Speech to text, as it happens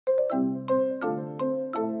Hey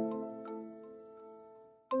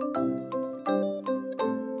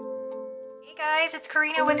guys, it's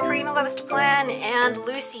Karina with Karina Loves to Plan and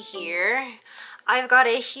Lucy here. I've got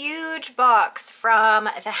a huge box from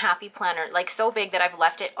the Happy Planner, like so big that I've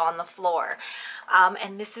left it on the floor.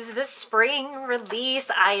 And this is the spring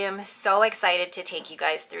release. I am so excited to take you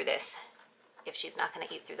guys through this, if she's not going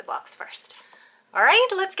to eat through the box first. All right,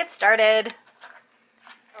 let's get started.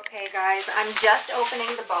 Okay guys, I'm just opening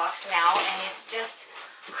the box now and it's just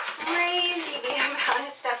crazy the amount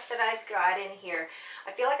of stuff that I've got in here.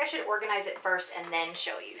 I feel like I should organize it first and then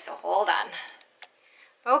show you, so hold on.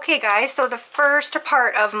 Okay guys, so the first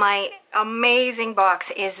part of my amazing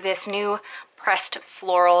box is this new pressed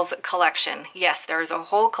florals collection. Yes, there is a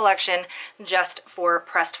whole collection just for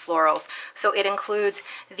pressed florals. So it includes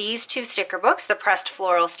these two sticker books, the pressed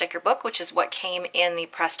floral sticker book, which is what came in the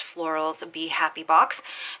pressed florals Be Happy box,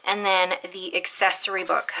 and then the accessory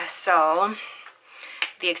book. So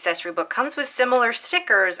the accessory book comes with similar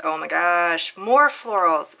stickers. Oh my gosh, more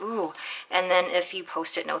florals. Ooh, and then a few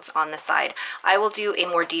post-it notes on the side. I will do a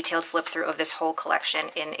more detailed flip through of this whole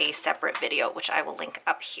collection in a separate video, which I will link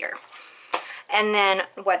up here. And then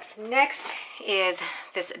what's next is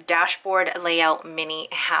this dashboard layout mini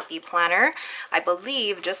happy planner. I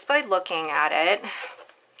believe just by looking at it,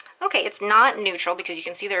 okay, it's not neutral because you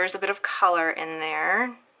can see there is a bit of color in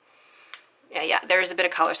there. Yeah, there is a bit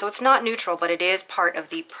of color. So it's not neutral, but it is part of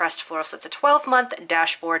the pressed floral. So it's a 12-month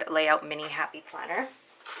dashboard layout mini happy planner.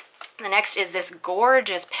 The next is this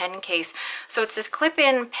gorgeous pen case. So it's this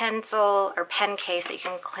clip-in pencil or pen case that you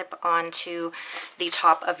can clip onto the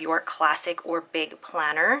top of your classic or big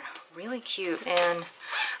planner. Really cute, and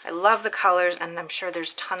I love the colors, and I'm sure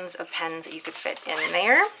there's tons of pens that you could fit in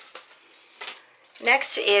there.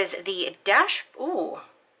 Next is the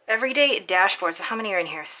everyday dashboard. So how many are in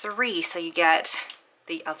here? 3. So you get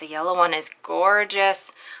the yellow one is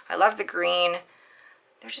gorgeous. I love the green.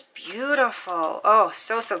 They're just beautiful. Oh,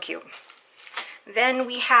 so cute. Then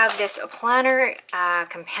we have this planner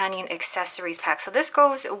companion accessories pack. So this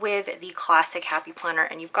goes with the classic happy planner,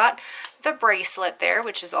 and you've got the bracelet there,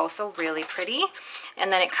 which is also really pretty.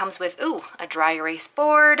 And then it comes with a dry erase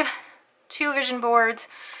board, 2 vision boards,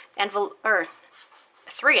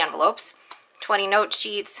 3 envelopes, 20 note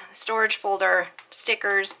sheets, storage folder,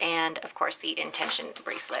 stickers, and of course the intention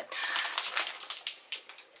bracelet.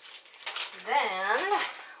 Then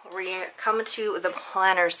we come to the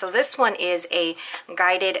planner. So this one is a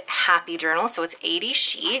guided happy journal. So it's 80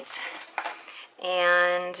 sheets.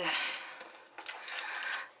 And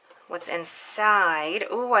what's inside?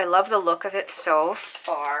 Oh, I love the look of it so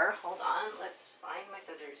far. Hold on, let's find my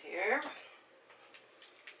scissors here.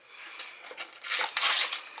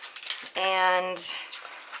 And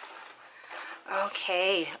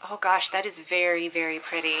okay, oh gosh, that is very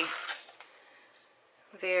pretty.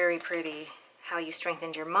 Very pretty. How you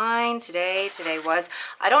strengthened your mind today. Today was.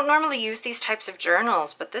 I don't normally use these types of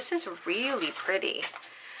journals, but this is really pretty.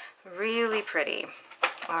 Really pretty.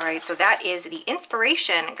 All right, so that is the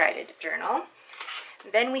inspiration guided journal.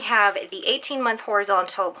 Then we have the 18-month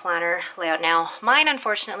horizontal planner layout. Now, mine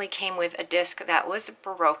unfortunately came with a disc that was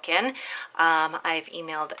broken. I've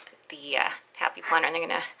emailed the Happy Planner, and they're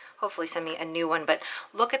gonna hopefully send me a new one, but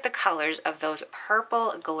look at the colors of those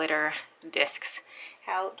purple glitter discs.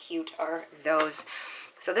 How cute are those?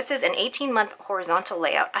 So this is an 18-month horizontal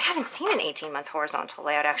layout. I haven't seen an 18-month horizontal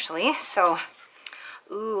layout actually. So,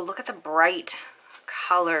 ooh, look at the bright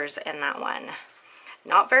colors in that one.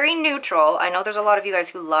 Not very neutral. I know there's a lot of you guys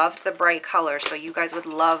who loved the bright colors, so you guys would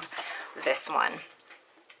love this one.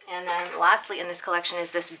 And then lastly in this collection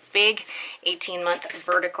is this big 18-month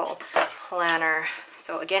vertical planner.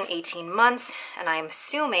 So again, 18 months, and I'm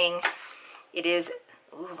assuming it is,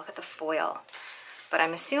 ooh, look at the foil. But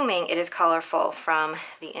I'm assuming it is colorful from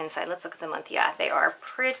the inside. Let's look at the month. Yeah, they are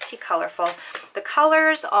pretty colorful. The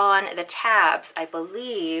colors on the tabs, I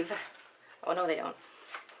believe, oh no, they don't.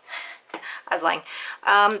 I was lying.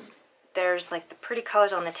 There's like the pretty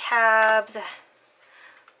colors on the tabs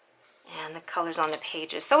and the colors on the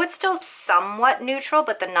pages. So it's still somewhat neutral,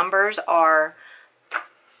 but the numbers are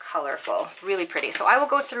colorful, really pretty. So I will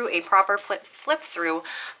go through a proper flip through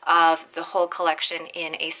of the whole collection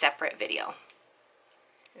in a separate video.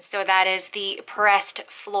 So that is the pressed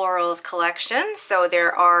florals collection. So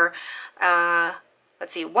there are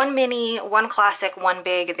let's see, 1 mini, 1 classic, 1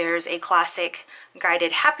 big. There's a classic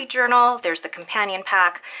guided happy journal. There's the companion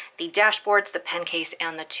pack, the dashboards, the pen case,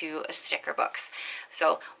 and the 2 sticker books.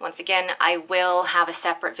 So once again, I will have a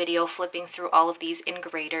separate video flipping through all of these in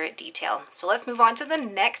greater detail. So let's move on to the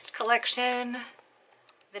next collection.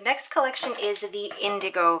 The next collection is the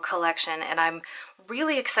Indigo collection, and I'm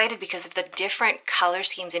really excited because of the different color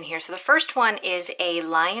schemes in here. So the first one is a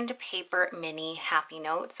lined paper mini happy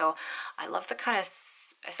note. So I love the kind of,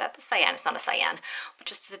 is that the cyan? It's not a cyan, but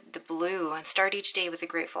just the blue. And start each day with a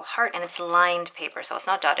grateful heart, and it's lined paper. So it's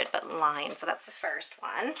not dotted, but lined. So that's the first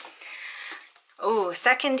one. Oh,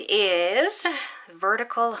 second is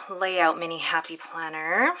vertical layout mini happy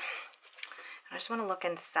planner. I just want to look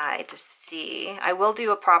inside to see. I will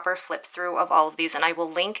do a proper flip through of all of these, and I will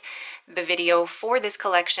link the video for this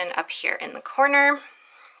collection up here in the corner.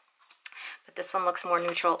 But this one looks more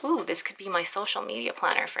neutral. Ooh, this could be my social media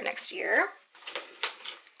planner for next year.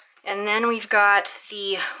 And then we've got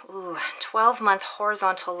the 12-month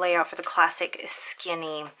horizontal layout for the classic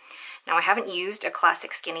skinny. Now, I haven't used a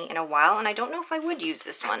classic skinny in a while, and I don't know if I would use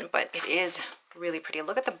this one, but it is really pretty.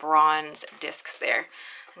 Look at the bronze discs there.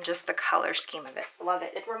 And just the color scheme of it. Love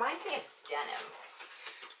it. It reminds me of denim.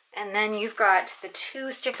 And then you've got the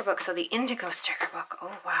 2 sticker books. So the Indigo sticker book.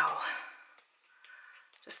 Oh, wow.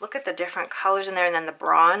 Just look at the different colors in there. And then the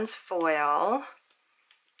bronze foil.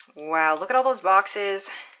 Wow. Look at all those boxes.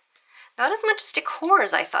 Not as much decor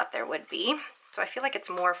as I thought there would be. So I feel like it's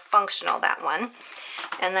more functional, that one.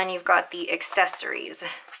 And then you've got the accessories.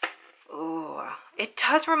 Ooh. It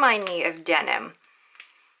does remind me of denim.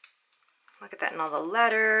 Look at that and all the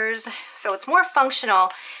letters. So it's more functional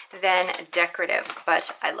than decorative, but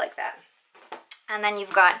I like that. And then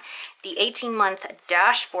you've got the 18-month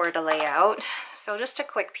dashboard layout. So just a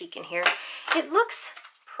quick peek in here. It looks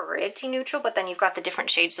pretty neutral, but then you've got the different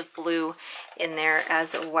shades of blue in there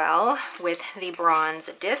as well with the bronze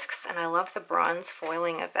discs. And I love the bronze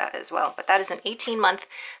foiling of that as well. But that is an 18-month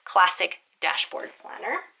classic dashboard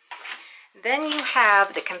planner. Then you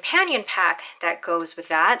have the companion pack that goes with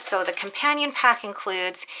that. So the companion pack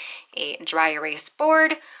includes a dry erase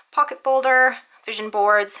board, pocket folder, vision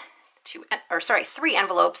boards, 3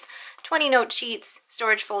 envelopes, 20 note sheets,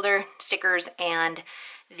 storage folder, stickers, and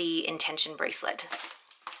the intention bracelet.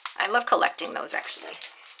 I love collecting those actually.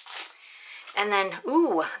 And then,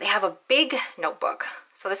 ooh, they have a big notebook.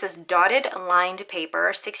 So this is dotted lined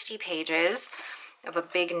paper, 60 pages. Of a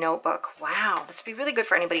big notebook. Wow, this would be really good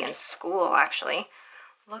for anybody in school, actually.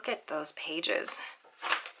 Look at those pages.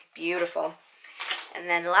 Beautiful. And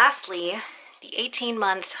then lastly, the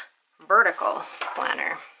 18-month vertical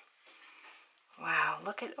planner. Wow,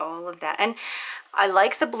 look at all of that. And I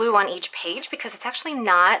like the blue on each page because it's actually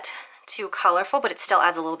not too colorful, but it still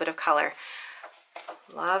adds a little bit of color.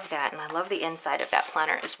 Love that, and I love the inside of that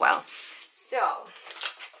planner as well. So,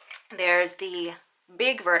 there's the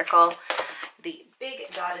big vertical, the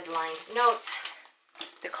big dotted line notes,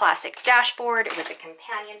 the classic dashboard with the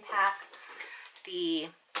companion pack, the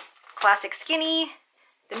classic skinny,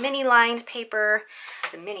 the mini lined paper,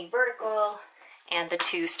 the mini vertical, and the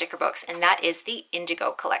 2 sticker books, and that is the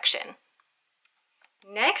Indigo collection.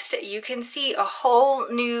 Next, you can see a whole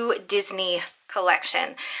new Disney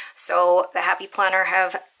collection. So the Happy Planner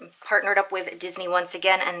have partnered up with Disney once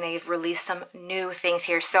again, and they've released some new things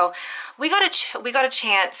here. So we got a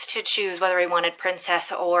chance to choose whether we wanted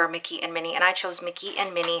Princess or Mickey and Minnie, and I chose Mickey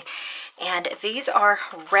and Minnie. And these are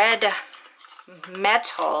red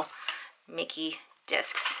metal Mickey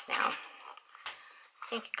discs. Now, I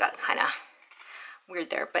think it got kind of weird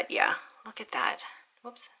there, but yeah, look at that.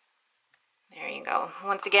 Whoops. There you go.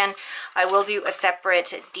 Once again, I will do a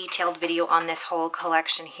separate detailed video on this whole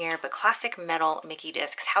collection here, but classic metal Mickey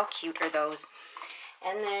discs. How cute are those?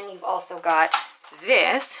 And then you've also got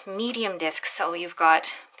this medium disc. So you've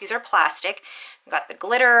got, these are plastic. You've got the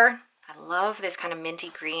glitter. I love this kind of minty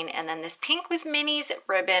green. And then this pink with Minnie's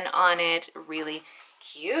ribbon on it. Really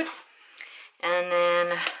cute. And then,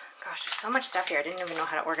 gosh, there's so much stuff here. I didn't even know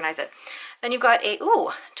how to organize it. Then you've got a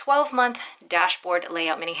 12-month dashboard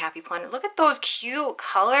layout mini happy planner. Look at those cute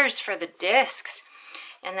colors for the discs.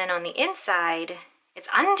 And then on the inside, it's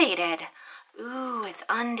undated. Ooh, it's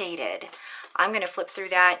undated. I'm going to flip through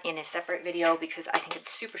that in a separate video because I think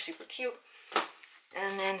it's super, super cute.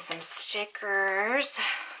 And then some stickers.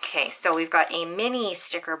 Okay, so we've got a mini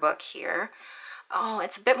sticker book here. Oh,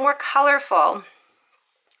 it's a bit more colorful.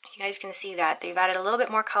 You guys can see that. They've added a little bit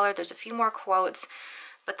more color. There's a few more quotes.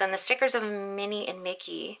 But then the stickers of Minnie and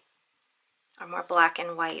Mickey are more black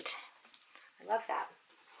and white. I love that.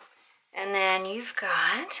 And then you've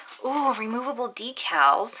got, ooh, removable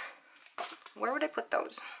decals. Where would I put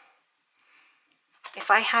those?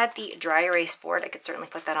 If I had the dry erase board, I could certainly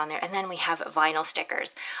put that on there. And then we have vinyl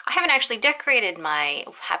stickers. I haven't actually decorated my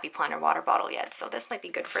Happy Planner water bottle yet, so this might be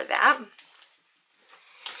good for that.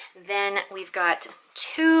 Then we've got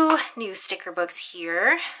 2 new sticker books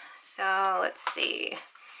here. So let's see.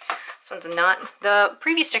 This one's not, the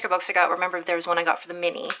previous sticker books I got, remember there was one I got for the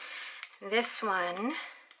mini. This one,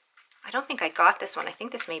 I don't think I got this one. I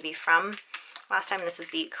think this may be from last time. This is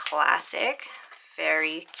the classic.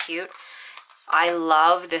 Very cute. I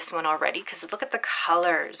love this one already because look at the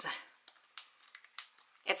colors.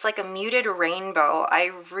 It's like a muted rainbow.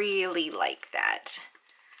 I really like that.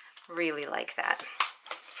 Really like that.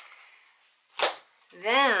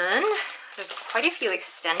 Then there's quite a few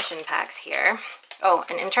extension packs here. Oh,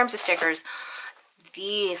 and in terms of stickers,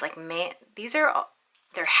 these like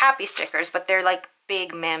they're happy stickers, but they're like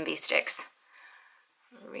big Mambi sticks.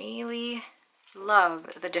 Really love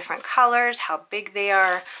the different colors, how big they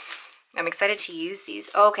are. I'm excited to use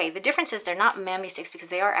these. Okay, the difference is they're not Mambi sticks because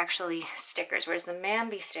they are actually stickers, whereas the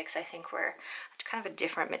Mambi sticks I think were kind of a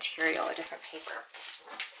different material, a different paper.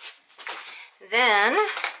 Then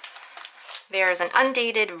there's an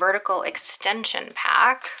undated vertical extension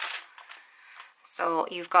pack. So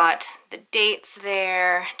you've got the dates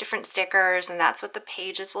there, different stickers, and that's what the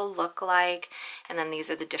pages will look like. And then these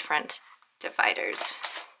are the different dividers.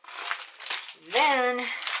 Then,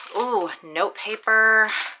 ooh, note paper.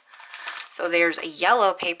 So there's a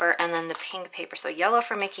yellow paper and then the pink paper. So yellow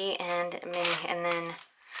for Mickey and Minnie, and then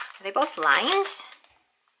are they both lined?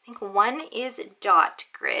 I think one is dot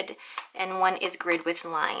grid and one is grid with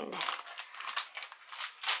lined.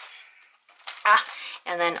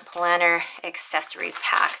 And then planner accessories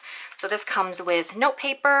pack. So this comes with note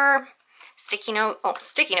paper, sticky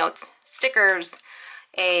notes, stickers,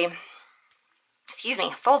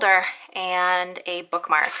 folder, and a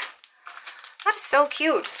bookmark. That's so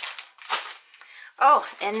cute. Oh,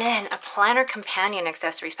 and then a planner companion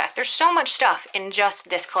accessories pack. There's so much stuff in just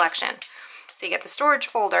this collection. So you get the storage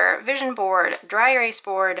folder, vision board, dry erase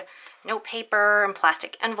board, note paper and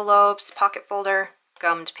plastic envelopes, pocket folder,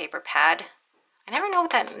 gummed paper pad. I never know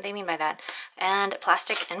what they mean by that. And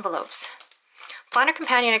plastic envelopes. Planner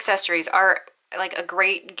companion accessories are like a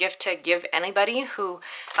great gift to give anybody who,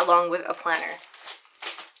 along with a planner.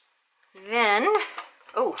 Then,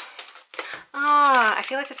 I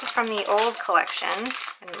feel like this is from the old collection,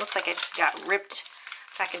 and it looks like it got ripped,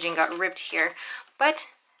 packaging got ripped here, but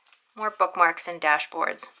more bookmarks and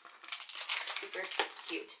dashboards. Super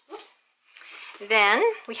cute. Oops. Then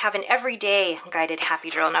we have an everyday guided happy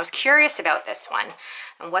journal, and I was curious about this one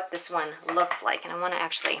and what this one looked like, and I want to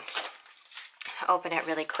actually open it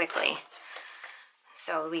really quickly.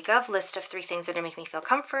 So we got a list of 3 things that are make me feel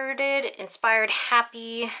comforted, inspired,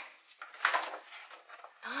 happy.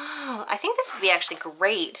 Oh, I think this would be actually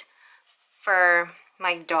great for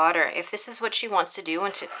my daughter if this is what she wants to do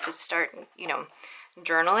and to start, you know,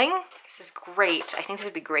 journaling. This is great. I think this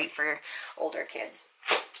would be great for older kids.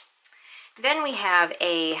 Then we have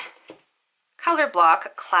a color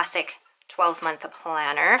block classic 12-month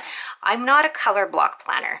planner. I'm not a color block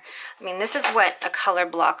planner. I mean, this is what a color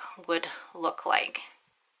block would look like.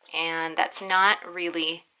 And that's not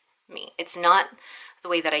really me. It's not the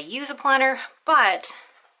way that I use a planner, but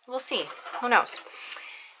we'll see. Who knows?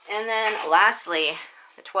 And then lastly,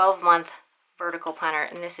 the 12-month vertical planner,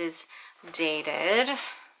 and this is dated.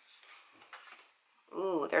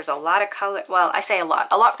 Ooh, there's a lot of color. Well, I say a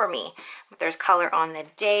lot for me. But there's color on the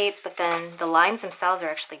dates, but then the lines themselves are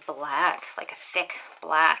actually black, like a thick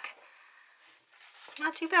black.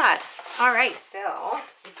 Not too bad. All right, so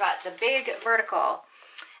we've got the big vertical,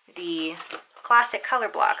 the classic color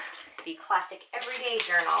block, the classic everyday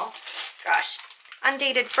journal, gosh,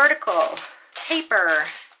 undated vertical, paper,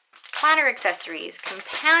 planner accessories,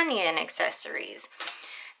 companion accessories,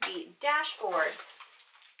 the dashboards,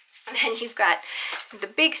 and then you've got the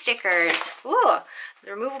big stickers, ooh,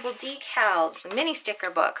 the removable decals, the mini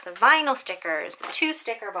sticker book, the vinyl stickers, the 2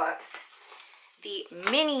 sticker books, the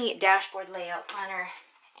mini dashboard layout planner,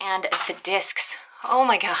 and the discs. Oh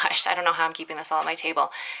my gosh, I don't know how I'm keeping this all on my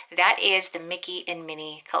table. That is the Mickey and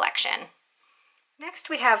Minnie collection.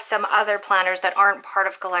 Next we have some other planners that aren't part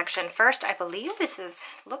of collection. First, I believe this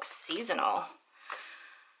looks seasonal.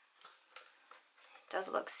 It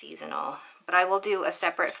does look seasonal, but I will do a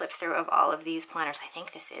separate flip through of all of these planners. I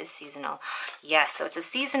think this is seasonal. Yes, so it's a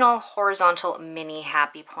seasonal horizontal mini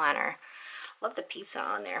happy planner. Love the pizza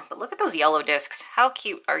on there, but look at those yellow discs. How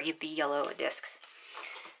cute are the yellow discs?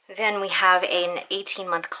 Then we have an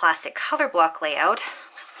 18-month classic color block layout.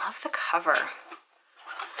 I love the cover.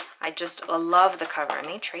 I just love the cover. I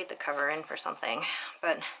may trade the cover in for something,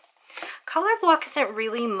 but color block isn't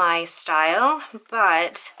really my style,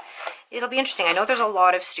 but it'll be interesting. I know there's a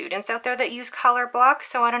lot of students out there that use color block,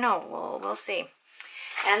 so I don't know. We'll see.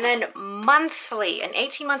 And then monthly, an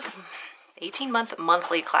 18-month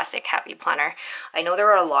monthly classic happy planner. I know there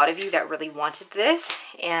were a lot of you that really wanted this,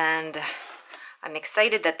 and I'm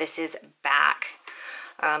excited that this is back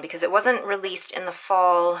because it wasn't released in the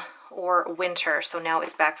fall or winter, so now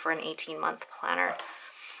it's back for an 18-month planner.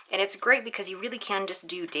 And it's great because you really can just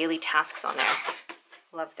do daily tasks on there.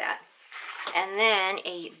 Love that. And then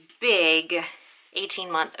a big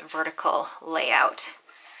 18-month vertical layout.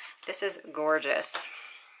 This is gorgeous.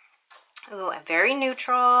 Ooh, very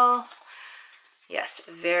neutral. Yes,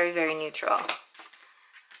 very, very neutral.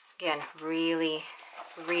 Again, really,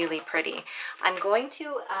 really pretty. I'm going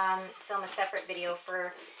to film a separate video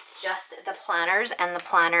for just the planners and the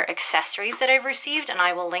planner accessories that I've received, and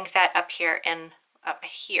I will link that up here in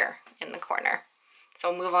the corner.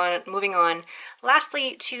 So moving on.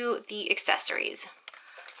 Lastly, to the accessories.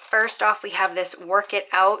 First off, we have this Work It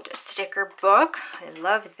Out sticker book. I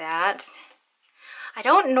love that. I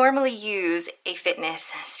don't normally use a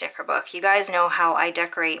fitness sticker book. You guys know how I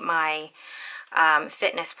decorate my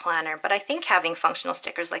fitness planner, but I think having functional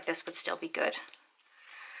stickers like this would still be good.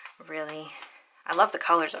 Really, I love the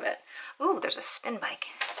colors of it. Ooh, there's a spin bike.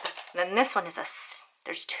 Then this one is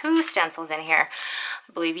there's 2 stencils in here,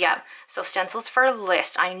 I believe. Yeah, so stencils for a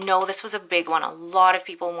list. I know this was a big one. A lot of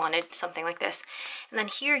people wanted something like this. And then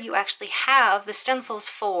here you actually have the stencils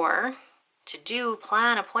for to do,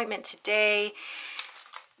 plan, appointment today.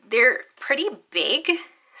 They're pretty big,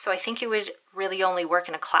 so I think it would really only work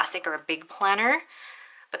in a classic or a big planner,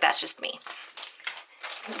 but that's just me.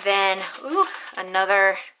 Then, ooh,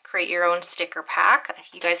 another create your own sticker pack.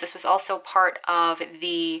 You guys, this was also part of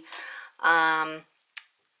the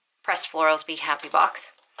Pressed Florals Be Happy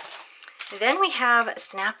box. Then we have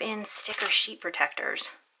snap-in sticker sheet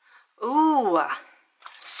protectors. Ooh,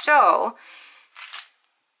 so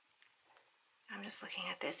I'm just looking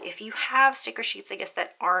at this. If you have sticker sheets, I guess,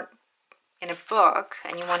 that aren't in a book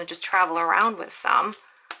and you want to just travel around with some,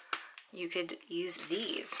 you could use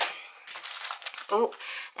these. Oh,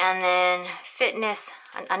 and then fitness,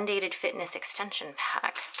 an undated fitness extension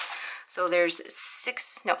pack. So there's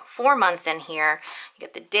 4 months in here. You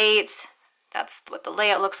get the dates, that's what the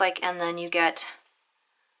layout looks like, and then you get,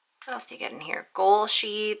 what else do you get in here? Goal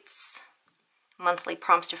sheets, monthly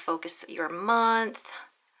prompts to focus your month,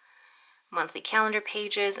 monthly calendar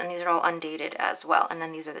pages, and these are all undated as well. And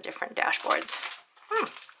then these are the different dashboards.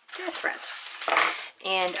 Different.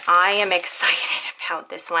 And I am excited about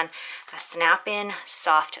this one. A snap-in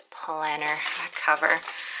soft planner cover.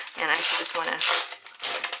 And I just want to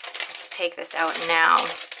take this out now.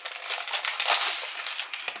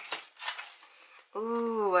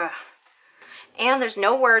 Ooh. And there's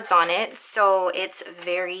no words on it, so it's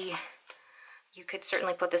very, you could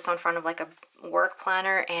certainly put this on front of like a work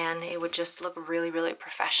planner and it would just look really, really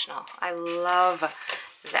professional. I love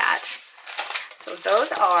that. So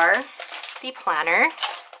those are the planner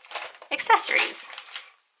accessories.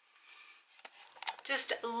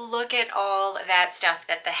 Just look at all that stuff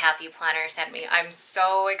that the Happy Planner sent me. I'm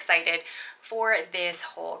so excited for this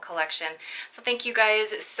whole collection. So thank you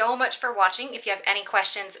guys so much for watching. If you have any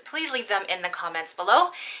questions, please leave them in the comments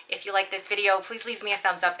below. If you like this video, please leave me a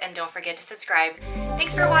thumbs up and don't forget to subscribe.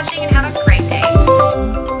 Thanks for watching and have a great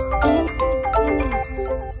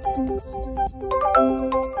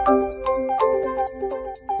day.